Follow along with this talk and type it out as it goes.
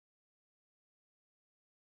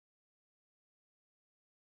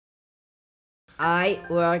I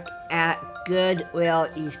work at Goodwill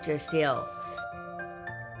Easter Seals.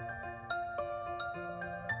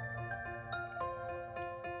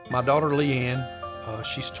 My daughter Leanne,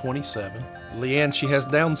 she's 27. Leanne, she has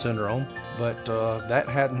Down syndrome, but that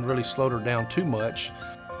hadn't really slowed her down too much.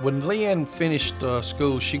 When Leanne finished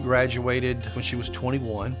school, she graduated when she was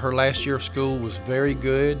 21. Her last year of school was very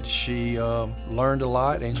good. She learned a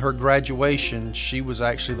lot, and her graduation, she was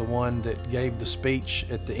actually the one that gave the speech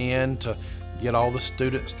at the end to get all the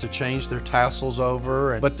students to change their tassels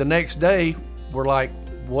over. But the next day, we're like,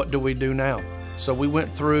 what do we do now? So we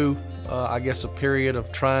went through, I guess, a period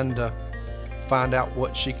of trying to find out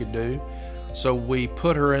what she could do. So we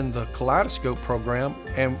put her in the Kaleidoscope program,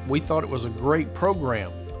 and we thought it was a great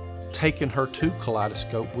program. Taking her to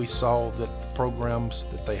Kaleidoscope, we saw that the programs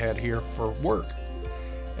that they had here for work.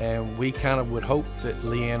 And we kind of would hope that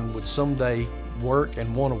Leanne would someday work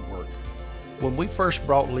and want to work. When we first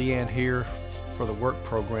brought Leanne here for the work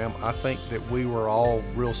program, I think that we were all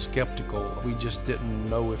real skeptical. We just didn't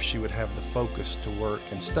know if she would have the focus to work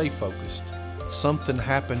and stay focused. Something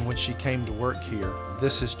happened when she came to work here.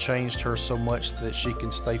 This has changed her so much that she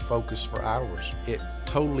can stay focused for hours. It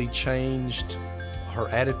totally changed her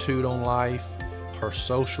attitude on life, her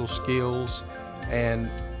social skills, and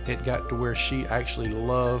it got to where she actually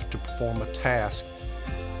loved to perform a task.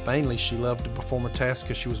 Mainly, she loved to perform a task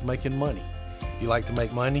because she was making money. You like to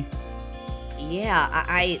make money? Yeah,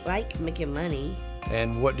 I like making money.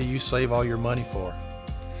 And what do you save all your money for?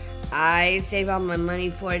 I save all my money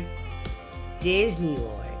for Disney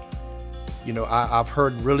World. You know, I've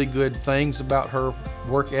heard really good things about her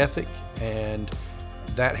work ethic, and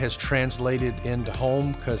that has translated into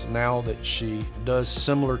home, because now that she does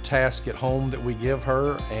similar tasks at home that we give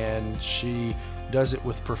her, and she does it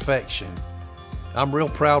with perfection. I'm real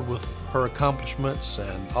proud with her accomplishments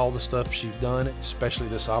and all the stuff she's done, especially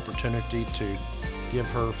this opportunity to give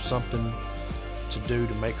her something to do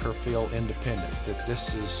to make her feel independent, that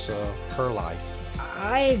this is her life.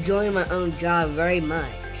 I enjoy my own job very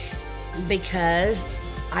much because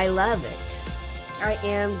I love it. I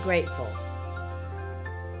am grateful.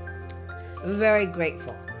 Very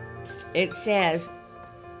grateful. It says,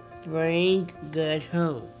 bring good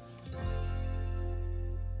home.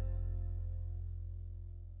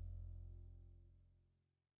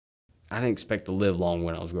 I didn't expect to live long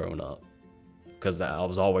when I was growing up, because I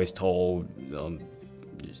was always told,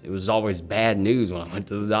 it was always bad news when I went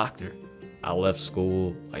to the doctor. I left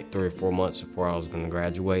school like 3 or 4 months before I was going to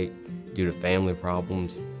graduate due to family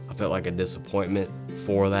problems. I felt like a disappointment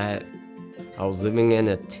for that. I was living in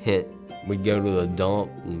a tent. We'd go to the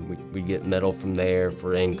dump and we'd get metal from there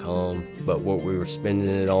for income, but what we were spending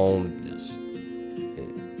it on,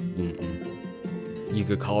 you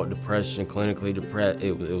could call it depression, clinically depressed.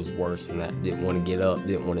 It was worse than that. Didn't want to get up,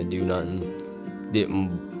 didn't want to do nothing,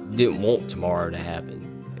 didn't want tomorrow to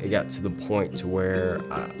happen. It got to the point to where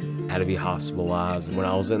I had to be hospitalized. When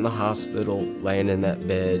I was in the hospital, laying in that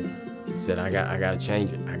bed, I said, I got to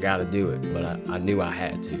change it. I got to do it, but I knew I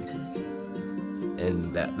had to.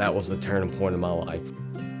 And that was the turning point in my life.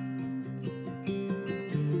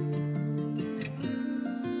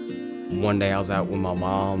 One day I was out with my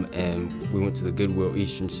mom, and we went to the Goodwill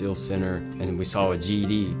Easter Seals Center, and we saw a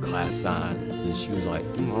GED class sign. And she was like,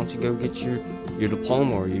 why don't you go get your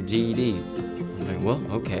diploma or your GED? I was like, well,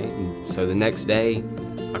 okay. And so the next day,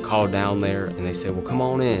 I called down there, and they said, well, come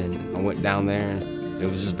on in. And I went down there, and it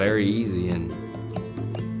was just very easy, and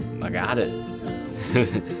I got it.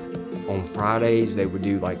 On Fridays, they would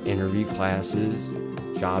do like interview classes,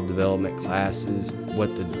 job development classes,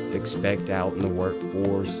 what to expect out in the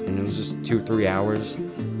workforce, and it was just 2 or 3 hours,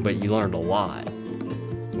 but you learned a lot.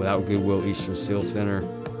 Without Goodwill Easter Seals Center,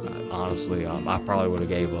 honestly, I probably would have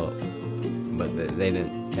gave up, but they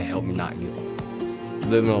didn't. They helped me not give up.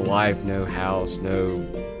 Living a life, no house, no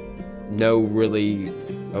really,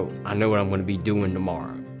 oh, I know what I'm going to be doing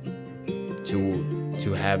tomorrow.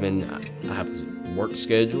 To having, I have a work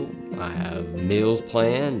schedule, I have meals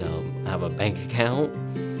planned, I have a bank account,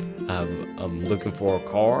 I'm looking for a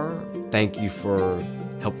car. Thank you for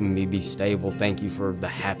helping me be stable. Thank you for the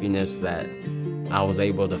happiness that I was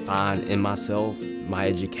able to find in myself, my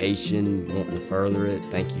education, wanting to further it.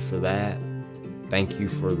 Thank you for that. Thank you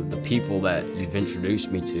for the people that you've introduced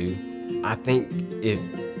me to. I think if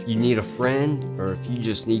you need a friend, or if you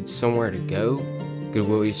just need somewhere to go,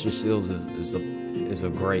 Goodwill Easter Seals is a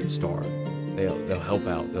great start. They'll help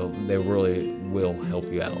out. They really will help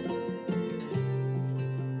you out.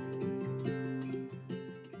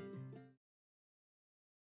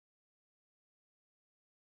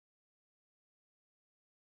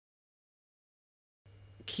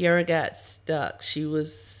 Kiara got stuck. She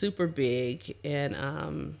was super big,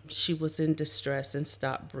 and she was in distress and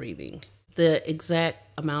stopped breathing. The exact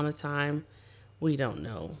amount of time, we don't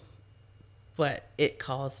know, but it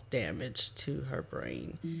caused damage to her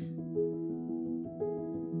brain.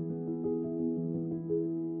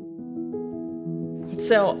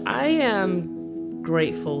 So I am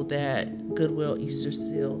grateful that Goodwill Easter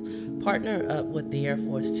Seal partnered up with the Air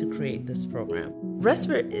Force to create this program.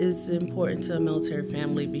 Respite is important to a military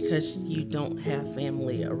family because you don't have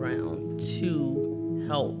family around to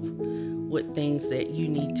help with things that you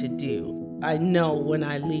need to do. I know when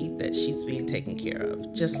I leave that she's being taken care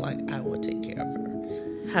of, just like I would take care of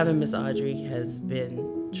her. Having Miss Audrey has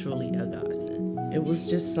been truly a godsend. It was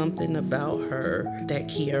just something about her that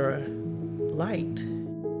Kiara liked.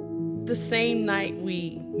 The same night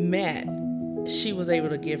we met, she was able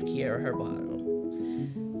to give Kiara her bottle.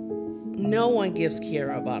 No one gives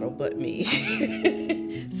Kiara a bottle but me.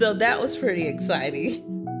 So that was pretty exciting.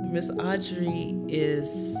 Miss Audrey is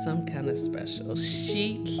some kind of special.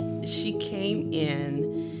 She came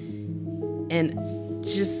in and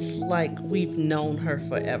just like we've known her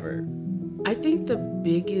forever. I think the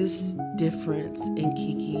biggest difference in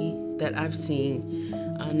Kiki that I've seen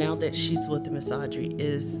now that she's with Miss Audrey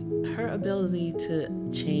is her ability to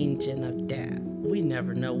change and adapt. We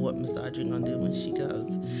never know what Miss Audrey gonna do when she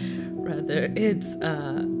comes. Rather, it's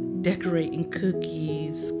decorating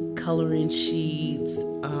cookies, coloring sheets,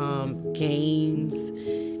 games.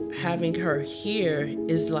 Having her here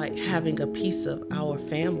is like having a piece of our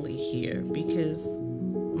family here because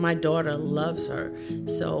my daughter loves her.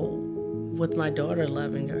 So with my daughter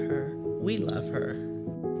loving her, we love her.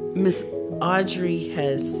 Miss Audrey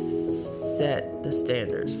has set the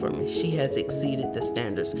standards for me. She has exceeded the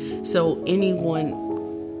standards. So anyone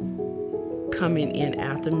coming in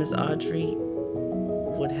after Miss Audrey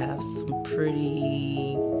would have some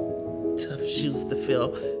pretty tough shoes to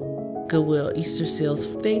fill. Goodwill Easter Seals,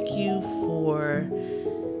 thank you for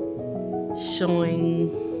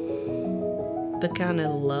showing the kind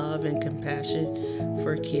of love and compassion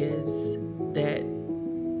for kids that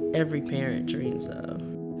every parent dreams of.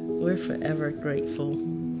 We're forever grateful.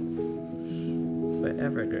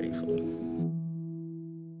 Forever grateful.